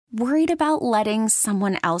Worried about letting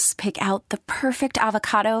someone else pick out the perfect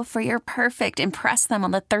avocado for your perfect impress them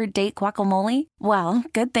on the third date guacamole? Well,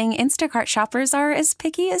 good thing Instacart shoppers are as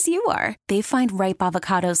picky as you are. They find ripe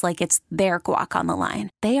avocados like it's their guac on the line.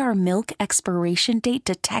 They are milk expiration date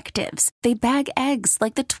detectives. They bag eggs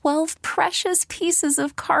like the 12 precious pieces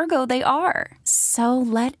of cargo they are. So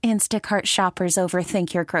let Instacart shoppers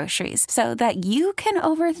overthink your groceries so that you can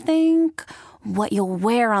overthink what you'll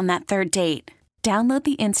wear on that third date. Download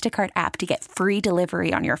the Instacart app to get free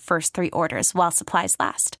delivery on your first 3 orders while supplies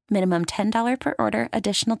last. Minimum $10 per order.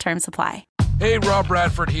 Additional terms apply. Hey, Rob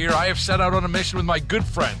Bradford here. I have set out on a mission with my good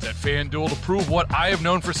friends at FanDuel to prove what I have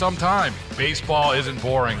known for some time. Baseball isn't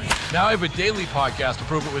boring. Now I have a daily podcast to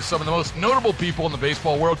prove it with some of the most notable people in the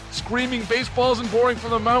baseball world, screaming baseball isn't boring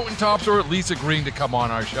from the mountaintops, or at least agreeing to come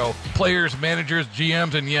on our show. Players, managers,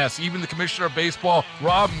 GMs, and yes, even the commissioner of baseball,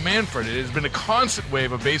 Rob Manfred. It has been a constant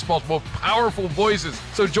wave of baseball's most powerful voices.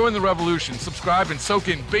 So join the revolution. Subscribe and soak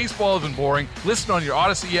in Baseball Isn't Boring. Listen on your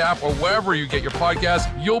Odyssey app or wherever you get your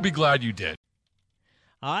podcasts. You'll be glad you did.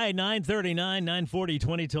 All right, 9:39, 9:40,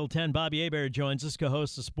 20 till 10. Bobby Hebert joins us,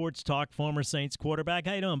 co-host of Sports Talk, former Saints quarterback.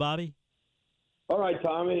 How you doing, Bobby? All right,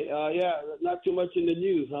 Tommy. Not too much in the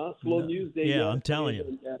news, huh? Slow news day. Yeah, I'm telling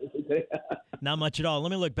you. Not much at all.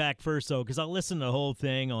 Let me look back first, though, because I listened to the whole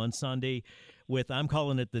thing on Sunday with, I'm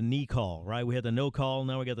calling it the knee call, right? We had the no call,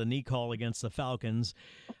 now we got the knee call against the Falcons.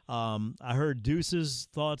 I heard Deuce's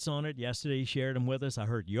thoughts on it yesterday. He shared them with us. I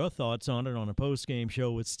heard your thoughts on it on a post-game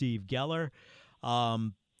show with Steve Geller.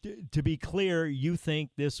 To be clear, you think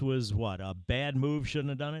this was, a bad move, shouldn't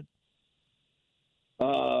have done it?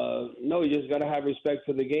 No, you just got to have respect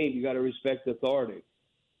for the game. You got to respect authority.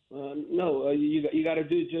 You got to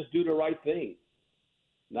do the right thing.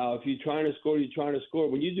 Now, if you're trying to score, you're trying to score.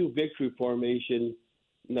 When you do victory formation,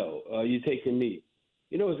 you take a knee.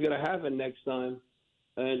 You know what's going to happen next time,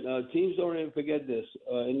 and teams don't even forget this.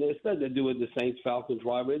 And it's nothing to do with the Saints-Falcons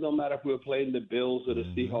rivalry. It don't matter if we're playing the Bills or the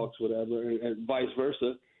Seahawks, whatever, and vice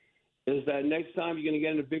versa. Is that next time you're going to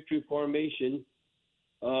get in a victory formation,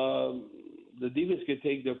 the defense could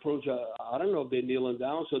take the approach. I don't know if they're kneeling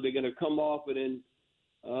down, so they're going to come off and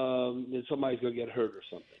then somebody's going to get hurt or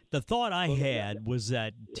something. The thought I had was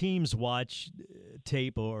that teams watch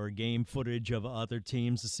tape or game footage of other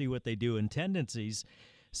teams to see what they do in tendencies.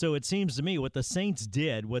 So it seems to me what the Saints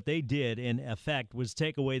did, what they did in effect was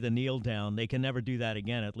take away the kneel down. They can never do that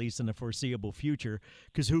again, at least in the foreseeable future,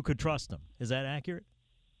 because who could trust them? Is that accurate?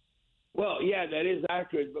 Well, yeah, that is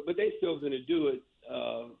accurate, but they still going to do it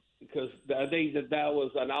because I think that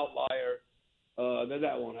was an outlier.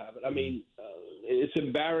 That won't happen. I mean, it's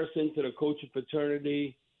embarrassing to the coaching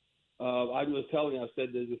fraternity. I was telling you, I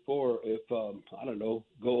said this before, if, I don't know,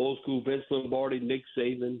 go old school, Vince Lombardi, Nick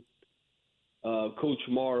Saban, Coach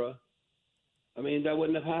Mara, I mean, that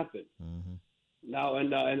wouldn't have happened. Mm-hmm. Now,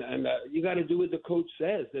 and you got to do what the coach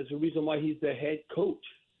says. There's a reason why he's the head coach.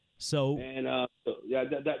 So, and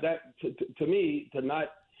that to me, to not,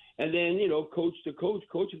 and then, coach to coach,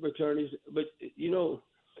 coaching fraternities. But,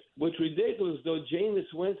 what's ridiculous, though, Jameis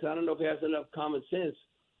Winston, I don't know if he has enough common sense.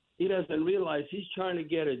 He doesn't realize he's trying to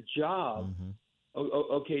get a job,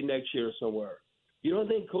 next year somewhere. You don't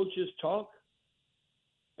think coaches talk?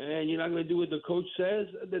 And you're not going to do what the coach says?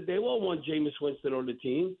 That they won't want Jameis Winston on the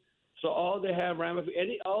team. So all they have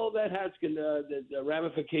all that has the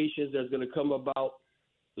ramifications that's going to come about,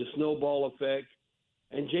 the snowball effect.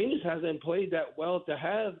 And Jameis hasn't played that well to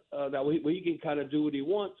have that where he can kind of do what he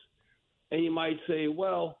wants. And you might say,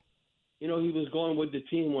 well, he was going what the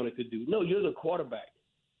team wanted to do. No, you're the quarterback.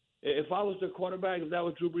 If I was the quarterback, if that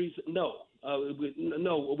was Drew Brees, no,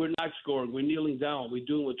 we're not scoring. We're kneeling down. We're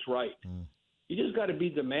doing what's right. You just got to be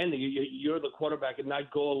demanding. You're the quarterback and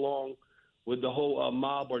not go along with the whole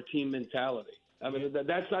mob or team mentality. I mean,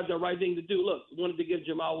 that's not the right thing to do. Look, you wanted to give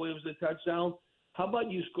Jamal Williams a touchdown. How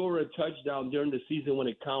about you score a touchdown during the season when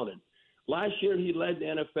it counted? Last year he led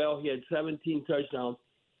the NFL. He had 17 touchdowns.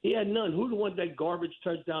 He had none. Who'd want that garbage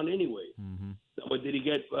touchdown anyway? Mm-hmm. What did he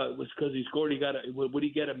get? Was because he scored. Would he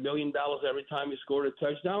get $1 million every time he scored a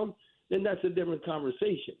touchdown? Then that's a different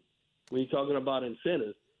conversation when you're talking about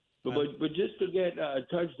incentives. But just to get a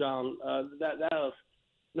touchdown,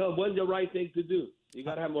 it wasn't the right thing to do. You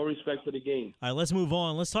got to have more respect for the game. All right, let's move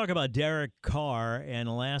on. Let's talk about Derek Carr and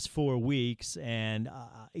the last 4 weeks. And,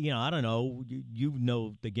 I don't know. You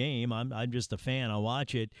know the game. I'm just a fan. I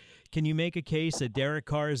watch it. Can you make a case that Derek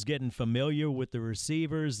Carr is getting familiar with the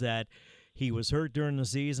receivers, that he was hurt during the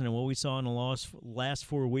season, and what we saw in the last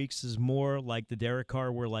 4 weeks is more like the Derek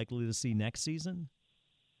Carr we're likely to see next season?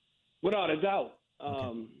 Without a doubt.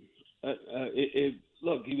 Okay.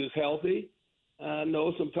 Look, he was healthy.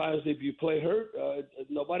 No, sometimes if you play hurt,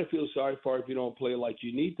 nobody feels sorry for it if you don't play like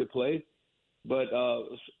you need to play. But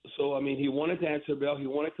so, I mean, he wanted to answer bell. He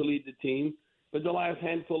wanted to lead the team. But the last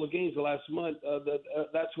handful of games, the last month,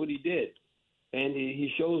 that's what he did. And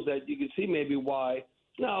he shows that you can see maybe why.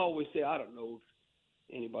 Now, I always say, I don't know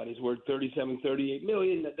if anybody's worth $37, $38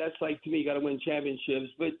 million. That's like, to me, you got to win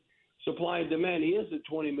championships. But supply and demand, he is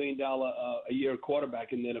a $20 million a year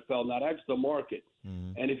quarterback in the NFL. Now, that's the market.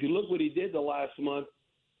 Mm-hmm. And if you look what he did the last month,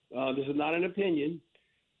 this is not an opinion.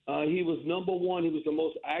 He was number one. He was the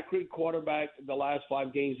most accurate quarterback the last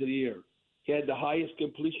 5 games of the year. He had the highest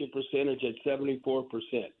completion percentage at 74%.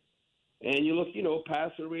 And you look,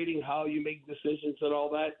 passer rating, how you make decisions and all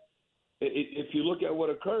that. If you look at what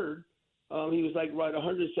occurred, he was like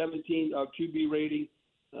 117 QB rating.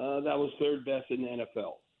 That was third best in the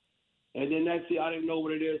NFL. And then I didn't know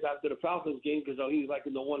what it is after the Falcons game because he was like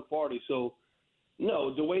in the 140. So,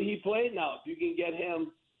 no, the way he played, now, if you can get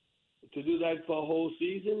him to do that for a whole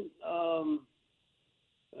season.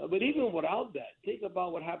 But even without that, think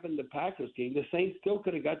about what happened in the Packers game. The Saints still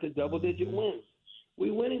could have got the double-digit wins. We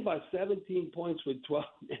winning by 17 points with 12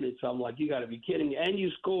 minutes. I'm like, you got to be kidding me. And you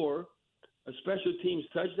score a special teams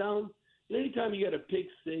touchdown. Anytime you get a pick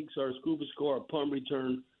six or a scuba score, a punt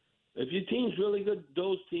return, if your team's really good,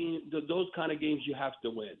 those kind of games you have to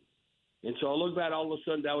win. And so I look back, all of a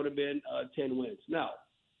sudden that would have been 10 wins. Now,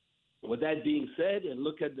 with that being said, and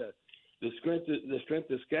look at the strength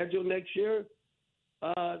of schedule next year,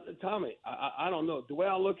 Tommy, I don't know. The way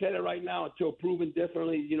I look at it right now, until proven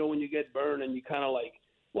differently, when you get burned and you kind of like,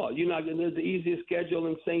 well, you're not going to have the easiest schedule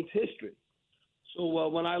in Saints history. So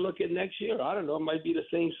when I look at next year, I don't know, it might be the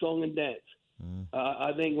same song and dance.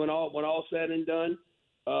 I think when all said and done,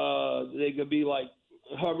 they could be like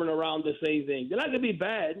hovering around the same thing. They're not going to be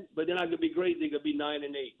bad, but they're not going to be great. They could be 9-8.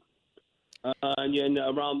 And you're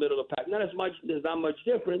around middle of the pack. Not as much. There's not much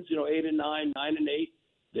difference. 8-9, 9-8.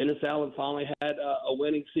 Dennis Allen finally had a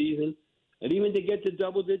winning season, and even to get to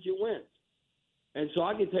double-digit wins. And so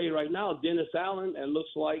I can tell you right now, Dennis Allen, and looks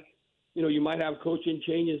like, you might have coaching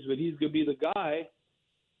changes, but he's going to be the guy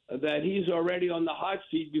that he's already on the hot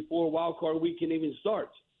seat before wild card weekend even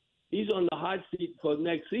starts. He's on the hot seat for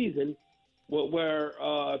next season, where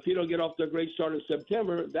if you don't get off to a great start in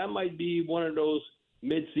September, that might be one of those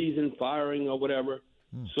mid-season firing or whatever.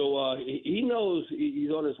 So he knows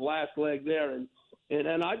he's on his last leg there,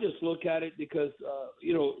 and I just look at it because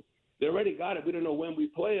they already got it. We don't know when we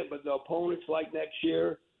play it, but the opponents like next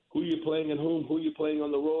year, who you're playing and who you're playing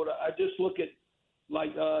on the road. I just look at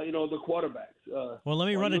the quarterbacks. Well, let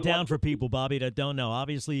me run it down for people, Bobby, that don't know.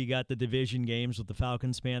 Obviously, you got the division games with the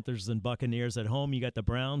Falcons, Panthers, and Buccaneers at home. You got the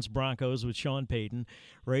Browns, Broncos with Sean Payton,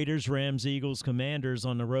 Raiders, Rams, Eagles, Commanders.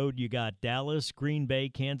 On the road, you got Dallas, Green Bay,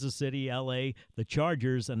 Kansas City, L.A., the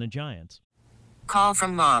Chargers, and the Giants. Call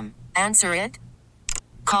from mom. Answer it.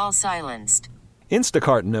 Call silenced.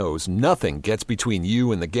 Instacart knows nothing gets between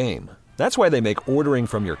you and the game. That's why they make ordering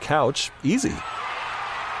from your couch easy.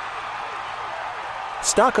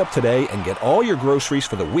 Stock up today and get all your groceries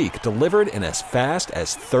for the week delivered in as fast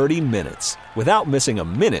as 30 minutes without missing a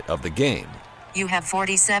minute of the game. You have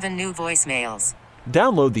 47 new voicemails.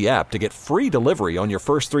 Download the app to get free delivery on your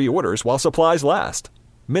first 3 orders while supplies last.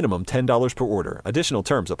 Minimum $10 per order. Additional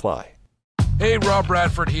terms apply. Hey, Rob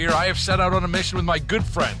Bradford here. I have set out on a mission with my good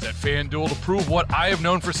friends at FanDuel to prove what I have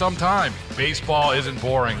known for some time. Baseball isn't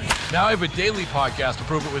boring. Now I have a daily podcast to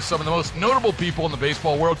prove it with some of the most notable people in the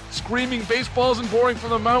baseball world, screaming baseball isn't boring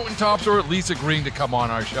from the mountaintops, or at least agreeing to come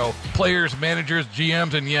on our show. Players, managers,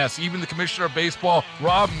 GMs, and yes, even the commissioner of baseball,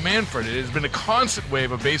 Rob Manfred. It has been a constant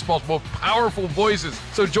wave of baseball's most powerful voices.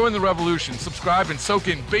 So join the revolution. Subscribe and soak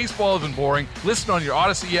in Baseball Isn't Boring. Listen on your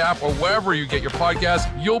Odyssey app or wherever you get your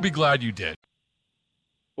podcasts. You'll be glad you did.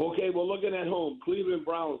 Okay, well, looking at home, Cleveland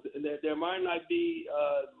Browns, there might not be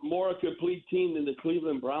more a complete team than the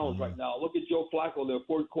Cleveland Browns right now. Look at Joe Flacco, their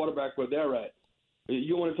fourth quarterback, where they're at.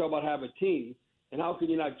 You want to talk about have a team, and how can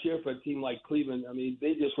you not cheer for a team like Cleveland? I mean,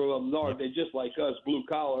 they just were up north. They're just like us, blue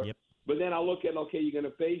collar. Yep. But then I look at, okay, you're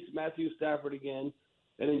going to face Matthew Stafford again,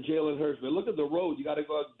 and then Jalen Hurts. But look at the road. You got to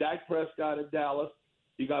go Dak Prescott at Dallas.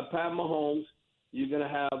 You got Pat Mahomes. You're going to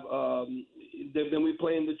have then we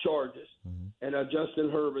play in the Chargers and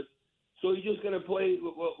Justin Herbert. So you're just going to play.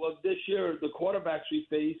 Well, this year the quarterbacks we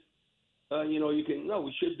face,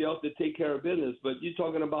 we should be able to take care of business. But you're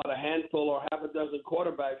talking about a handful or half a dozen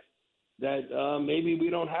quarterbacks that maybe we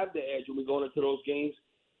don't have the edge when we go into those games,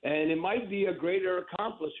 and it might be a greater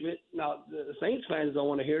accomplishment. Now the Saints fans don't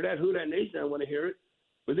want to hear that. Who that nation don't want to hear it,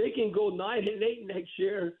 but they can go 9-8 next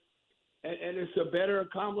year. and it's a better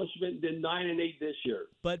accomplishment than 9-8 this year.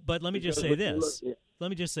 But let me just say this. Let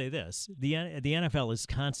me just say this. The NFL is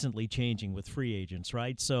constantly changing with free agents,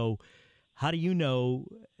 right? So how do you know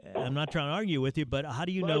 – I'm not trying to argue with you, but how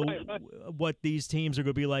do you know what these teams are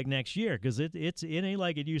going to be like next year? Because it ain't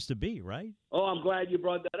like it used to be, right? Oh, I'm glad you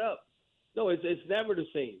brought that up. No, it's never the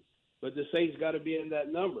same, but the Saints got to be in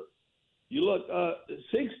that number. You look,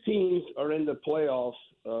 6 teams are in the playoffs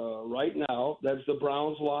right now. That's the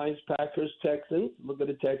Browns, Lions, Packers, Texans. Look at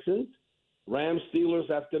the Texans. Rams, Steelers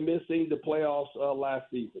after missing the playoffs last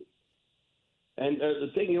season. And the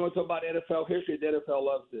thing, you want to talk about NFL history, the NFL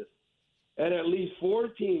loves this. And at least 4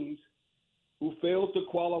 teams who failed to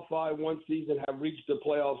qualify one season have reached the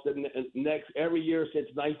playoffs every year since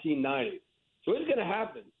 1990. So it's going to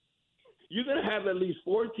happen. You're going to have at least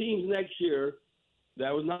 4 teams next year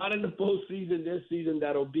that was not in the postseason this season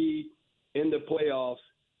that'll be in the playoffs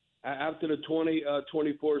after the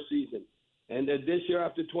 2024 season. And this year,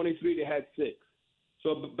 after 23, they had 6.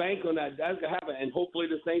 So bank on that. That's going to happen. And hopefully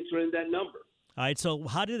the Saints are in that number. All right, so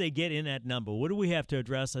how do they get in that number? What do we have to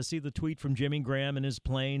address? I see the tweet from Jimmy Graham in his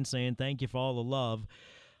plane saying, thank you for all the love.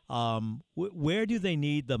 Where do they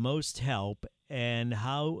need the most help, and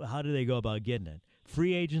how do they go about getting it?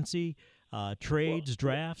 Free agency, trades,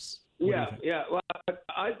 drafts? Yeah. Well,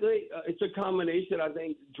 I think it's a combination. I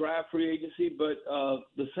think draft, free agency, but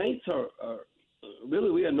the Saints are really,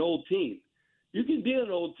 we're an old team. You can be an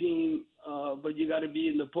old team, but you got to be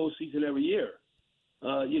in the postseason every year.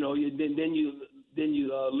 Then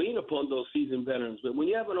you lean upon those seasoned veterans. But when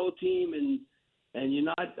you have an old team and you're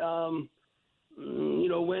not,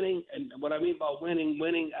 winning, and what I mean by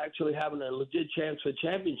winning actually having a legit chance for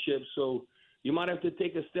championships. So you might have to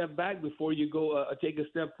take a step back before you go take a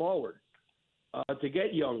step forward to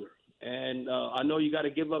get younger. And I know you got to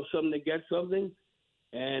give up something to get something.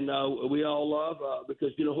 And we all love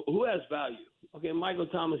because, who has value? Okay, Michael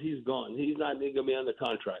Thomas, he's gone. He's not going to be under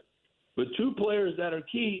contract. But 2 players that are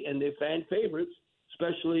key, and they're fan favorites,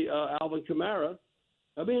 especially Alvin Kamara.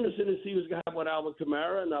 I'll be interested to see what's going to happen with Alvin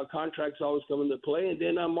Kamara, and our contracts always come into play. And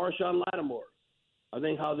then Marshawn Lattimore. I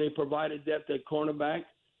think how they provided depth at cornerback.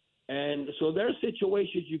 And so there are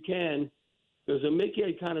situations you can, because Mickey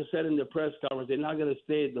had kind of said in the press conference, they're not going to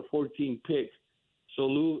stay at the 14th pick. So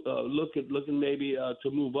looking maybe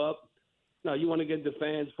to move up. Now, you want to get the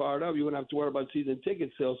fans fired up. You wouldn't have to worry about season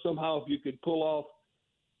ticket sales. Somehow, if you could pull off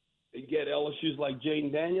and get LSUs like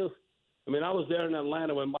Jaden Daniels. I mean, I was there in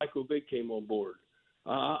Atlanta when Michael Vick came on board.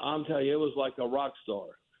 I'm telling you, it was like a rock star.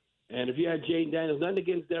 And if you had Jaden Daniels, nothing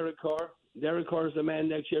against Derek Carr. Derek Carr is the man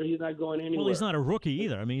next year. He's not going anywhere. Well, he's not a rookie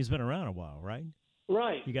either. I mean, he's been around a while, right?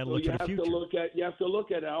 Right. You got to look at the future. You have to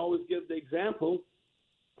look at it. I always give the example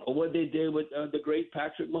of what they did with the great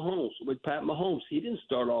Patrick Mahomes, with Pat Mahomes. He didn't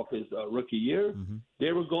start off his rookie year. Mm-hmm.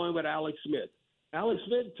 They were going with Alex Smith. Alex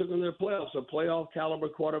Smith took them to the playoffs, a playoff caliber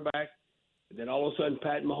quarterback. And then all of a sudden,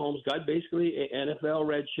 Pat Mahomes got basically an NFL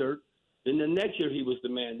red shirt. Then the next year, he was the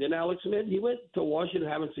man. Then Alex Smith, he went to Washington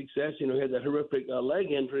having success. He had that horrific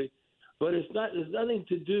leg injury. But there's nothing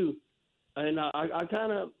to do. And I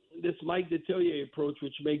kind of, this Mike Detillier approach,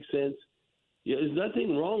 which makes sense. Yeah, there's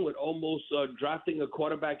nothing wrong with almost drafting a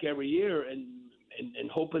quarterback every year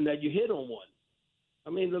and hoping that you hit on one. I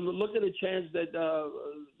mean, look at the chance that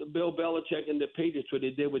the Bill Belichick and the Patriots, what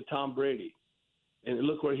they did with Tom Brady. And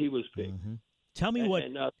look where he was picked. Mm-hmm. Tell me what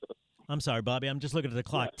 – I'm sorry, Bobby. I'm just looking at the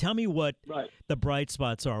clock. Right. Tell me what the bright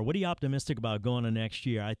spots are. What are you optimistic about going to next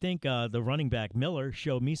year? I think the running back Miller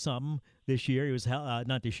showed me something this year. He was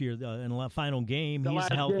not this year, in the final game. He's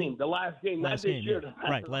healthy. The last game, not this year. Yeah.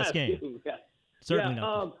 Right, last game. Yeah. Certainly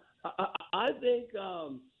not. I think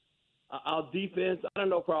our defense, I don't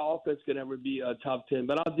know if our offense can ever be top 10,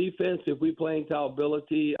 but our defense, if we playing to our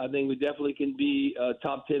ability, I think we definitely can be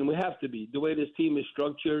top 10. We have to be. The way this team is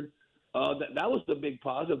structured, that was the big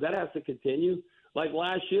positive. That has to continue. Like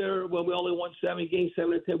last year when we only won 7 games,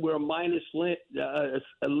 7-10, we were minus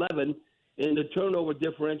 11 in the turnover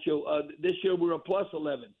differential. This year we were a plus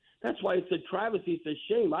 11. That's why it's a travesty. It's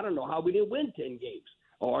a shame. I don't know how we didn't win 10 games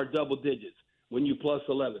or double digits when you plus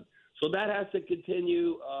 11. So that has to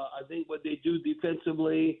continue. I think what they do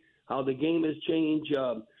defensively, how the game has changed,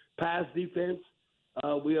 pass defense,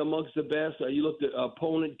 we are amongst the best. You look at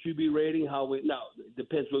opponent QB rating, now it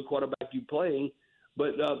depends what quarterback you're playing.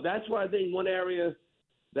 But that's why I think one area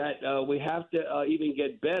that we have to even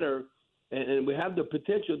get better, and we have the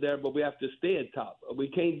potential there, but we have to stay at top. We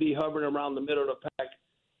can't be hovering around the middle of the pack,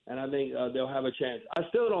 and I think they'll have a chance. I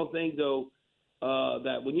still don't think, though,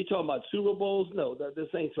 that when you talk about Super Bowls, no, the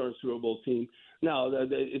Saints are a Super Bowl team. No,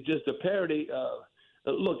 it's just a parody.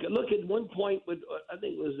 Look at one point, with I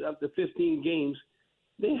think it was after 15 games,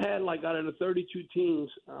 they had like out of the 32 teams,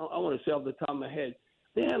 I want to say off the top of my head,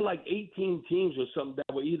 they had like 18 teams or something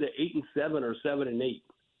that were either 8-7 or 7-8.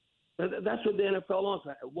 That's what the NFL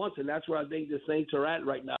wants, and that's where I think the Saints are at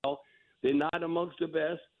right now. They're not amongst the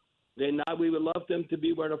best. They're not. We would love them to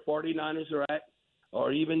be where the 49ers are at,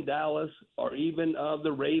 or even Dallas, or even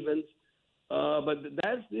the Ravens. But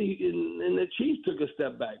that's and the Chiefs took a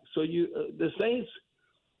step back. So the Saints,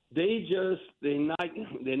 they're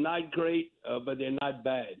not great, but they're not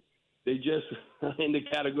bad. They just in the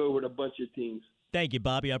category with a bunch of teams. Thank you,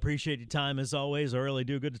 Bobby. I appreciate your time as always. I really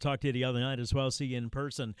do. Good to talk to you the other night as well. See you in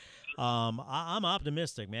person. I'm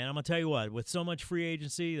optimistic, man. I'm going to tell you what, with so much free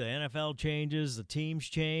agency, the NFL changes, the teams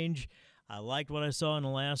change. I liked what I saw in the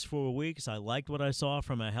last 4 weeks. I liked what I saw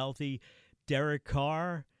from a healthy Derek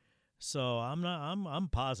Carr. So I'm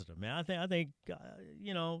positive, man. I think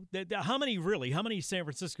how many San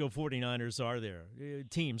Francisco 49ers are there?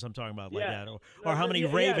 Teams I'm talking about like that. Or how many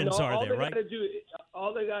Ravens are there, right?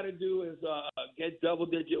 All they got to do is get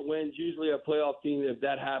double-digit wins, usually a playoff team if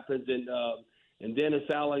that happens, and Dennis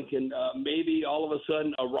Allen can maybe all of a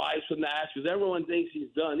sudden arise from the ashes. Everyone thinks he's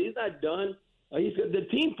done. He's not done. The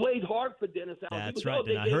team played hard for Dennis Allen. That's right.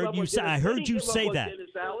 And I heard you say that.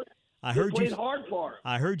 I heard you hard for him.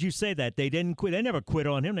 I heard you say that. They didn't quit. They never quit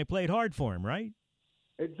on him. They played hard for him, right?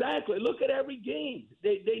 Exactly. Look at every game.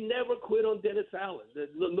 They never quit on Dennis Allen.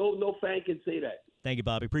 No fan can say that. Thank you,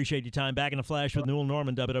 Bobby. Appreciate your time. Back in a flash with Newell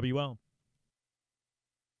Norman, WWL.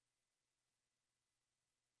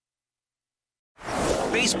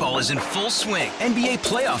 Baseball is in full swing. NBA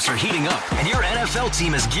playoffs are heating up, and your NFL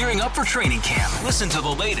team is gearing up for training camp. Listen to the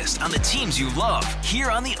latest on the teams you love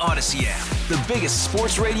here on the Odyssey app. The biggest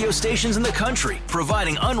sports radio stations in the country,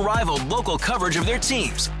 providing unrivaled local coverage of their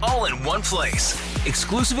teams, all in one place.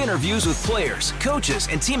 Exclusive interviews with players, coaches,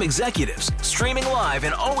 and team executives, streaming live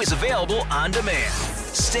and always available on demand.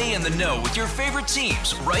 Stay in the know with your favorite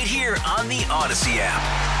teams right here on the Odyssey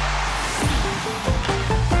app.